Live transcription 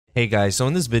Hey guys, so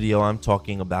in this video I'm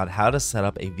talking about how to set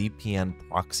up a VPN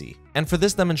proxy. And for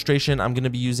this demonstration, I'm going to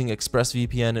be using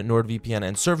ExpressVPN, NordVPN,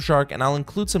 and Surfshark, and I'll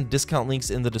include some discount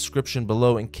links in the description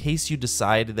below in case you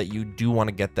decide that you do want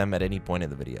to get them at any point in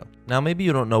the video. Now, maybe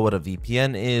you don't know what a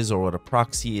VPN is or what a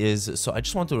proxy is, so I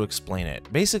just wanted to explain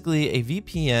it. Basically, a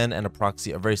VPN and a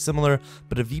proxy are very similar,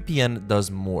 but a VPN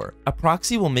does more. A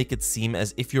proxy will make it seem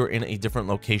as if you're in a different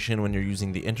location when you're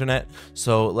using the internet.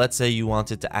 So let's say you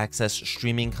wanted to access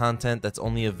streaming content that's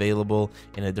only available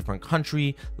in a different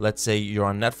country. Let's say you're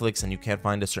on Netflix and you can't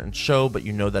find a certain show, but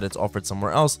you know that it's offered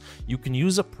somewhere else. You can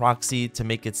use a proxy to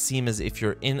make it seem as if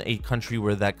you're in a country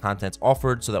where that content's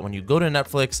offered, so that when you go to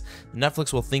Netflix,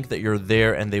 Netflix will think that you're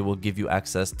there and they will give you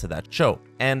access to that show.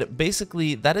 And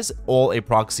basically, that is all a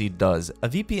proxy does. A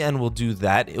VPN will do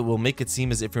that. It will make it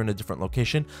seem as if you're in a different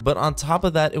location, but on top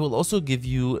of that, it will also give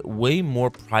you way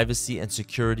more privacy and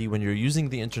security when you're using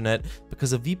the internet,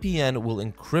 because a VPN will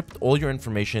encrypt all your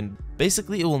information.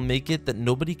 Basically, it will make it that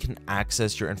nobody can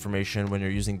access your information when you're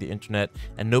using the internet,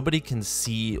 and nobody can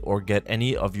see or get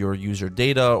any of your user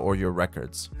data or your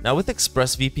records. Now, with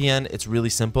ExpressVPN, it's really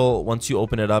simple. Once you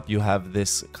open it up, you have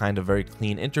this kind of very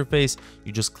clean interface.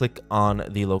 You just click on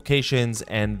the locations,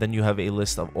 and then you have a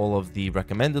list of all of the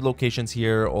recommended locations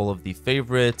here, all of the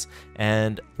favorites,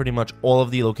 and pretty much all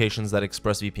of the locations that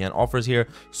ExpressVPN offers here.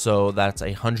 So that's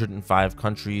 105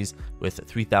 countries with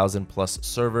 3,000 plus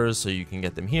servers, so you can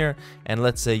get them here. And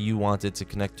let's say you wanted to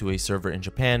connect to a server in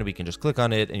Japan, we can just click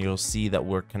on it and you'll see that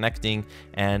we're connecting,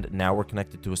 and now we're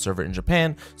connected to a server in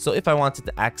Japan. So if I wanted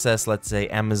to access, let's say,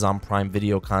 Amazon Prime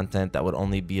Video content that would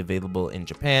only be available in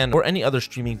Japan, or any other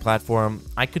streaming platform,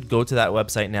 I could go to that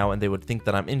website now and they would think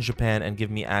that I'm in Japan and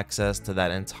give me access to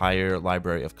that entire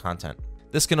library of content.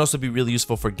 This can also be really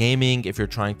useful for gaming if you're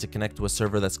trying to connect to a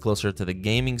server that's closer to the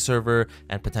gaming server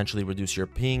and potentially reduce your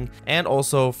ping, and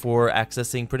also for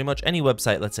accessing pretty much any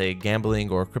website, let's say gambling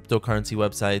or cryptocurrency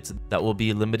websites that will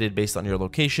be limited based on your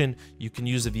location. You can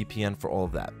use a VPN for all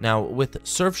of that. Now with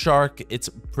Surfshark, it's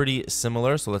pretty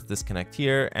similar. So let's disconnect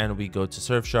here and we go to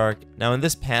Surfshark. Now in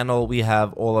this panel, we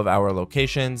have all of our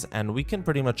locations and we can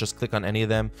pretty much just click on any of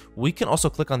them. We can also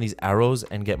click on these arrows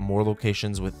and get more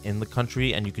locations within the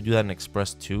country, and you can do that in Express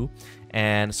too.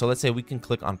 And so let's say we can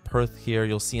click on Perth here.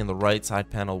 You'll see in the right side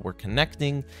panel we're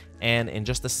connecting, and in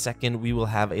just a second we will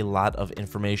have a lot of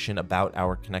information about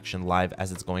our connection live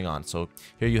as it's going on. So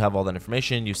here you have all that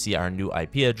information. You see our new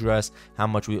IP address, how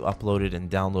much we've uploaded and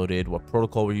downloaded, what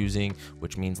protocol we're using,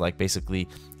 which means like basically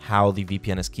how the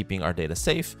VPN is keeping our data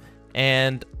safe,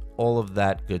 and all of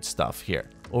that good stuff here.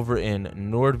 Over in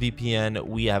NordVPN,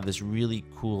 we have this really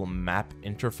cool map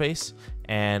interface,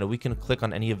 and we can click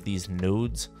on any of these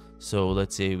nodes. So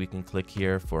let's say we can click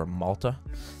here for Malta,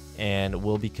 and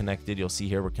we'll be connected. You'll see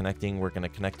here we're connecting. We're going to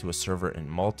connect to a server in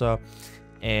Malta.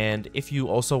 And if you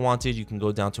also wanted, you can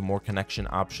go down to more connection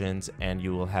options and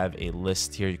you will have a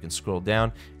list here. You can scroll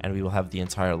down and we will have the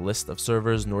entire list of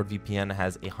servers. NordVPN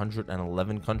has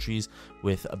 111 countries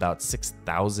with about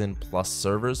 6,000 plus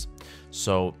servers.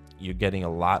 So you're getting a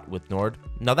lot with Nord.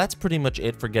 Now that's pretty much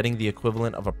it for getting the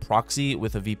equivalent of a proxy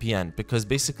with a VPN, because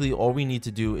basically all we need to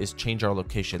do is change our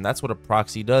location. That's what a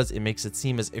proxy does. It makes it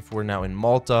seem as if we're now in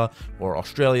Malta or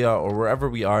Australia or wherever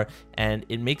we are, and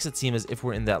it makes it seem as if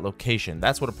we're in that location.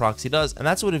 That's what a proxy does, and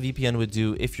that's what a VPN would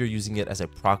do if you're using it as a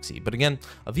proxy. But again,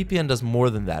 a VPN does more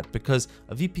than that, because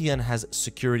a VPN has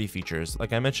security features.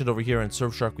 Like I mentioned over here in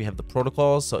Surfshark, we have the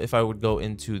protocols. So if I would go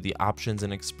into the options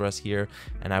in Express here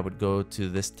and I would go to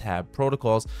this tab,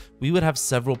 protocols, we would have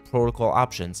several protocol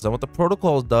options. And what the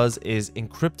protocol does is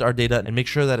encrypt our data and make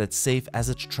sure that it's safe as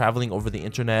it's traveling over the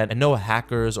internet, and no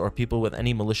hackers or people with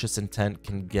any malicious intent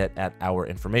can get at our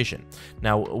information.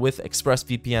 Now with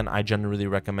ExpressVPN, I generally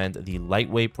recommend the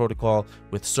lightweight protocol.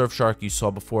 With Surfshark, you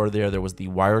saw before there was the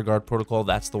WireGuard protocol.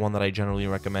 That's the one that I generally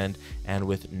recommend. And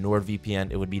with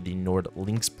NordVPN, it would be the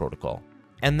NordLynx protocol.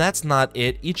 And that's not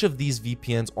it. Each of these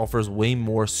VPNs offers way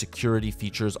more security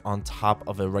features on top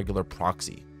of a regular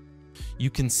proxy. You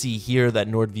can see here that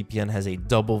NordVPN has a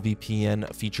double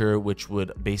VPN feature, which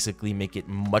would basically make it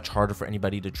much harder for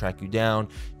anybody to track you down.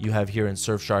 You have here in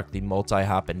Surfshark the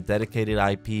multi-hop and dedicated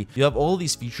IP. You have all of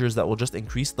these features that will just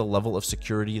increase the level of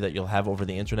security that you'll have over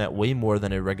the internet way more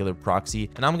than a regular proxy.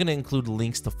 And I'm going to include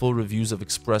links to full reviews of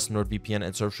Express, NordVPN,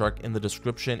 and Surfshark in the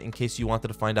description in case you wanted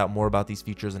to find out more about these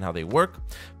features and how they work.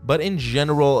 But in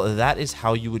general, that is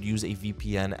how you would use a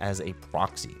VPN as a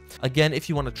proxy. Again, if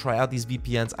you want to try out these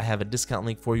VPNs, I have a discount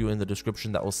link for you in the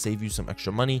description that will save you some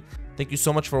extra money. Thank you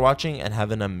so much for watching and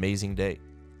have an amazing day.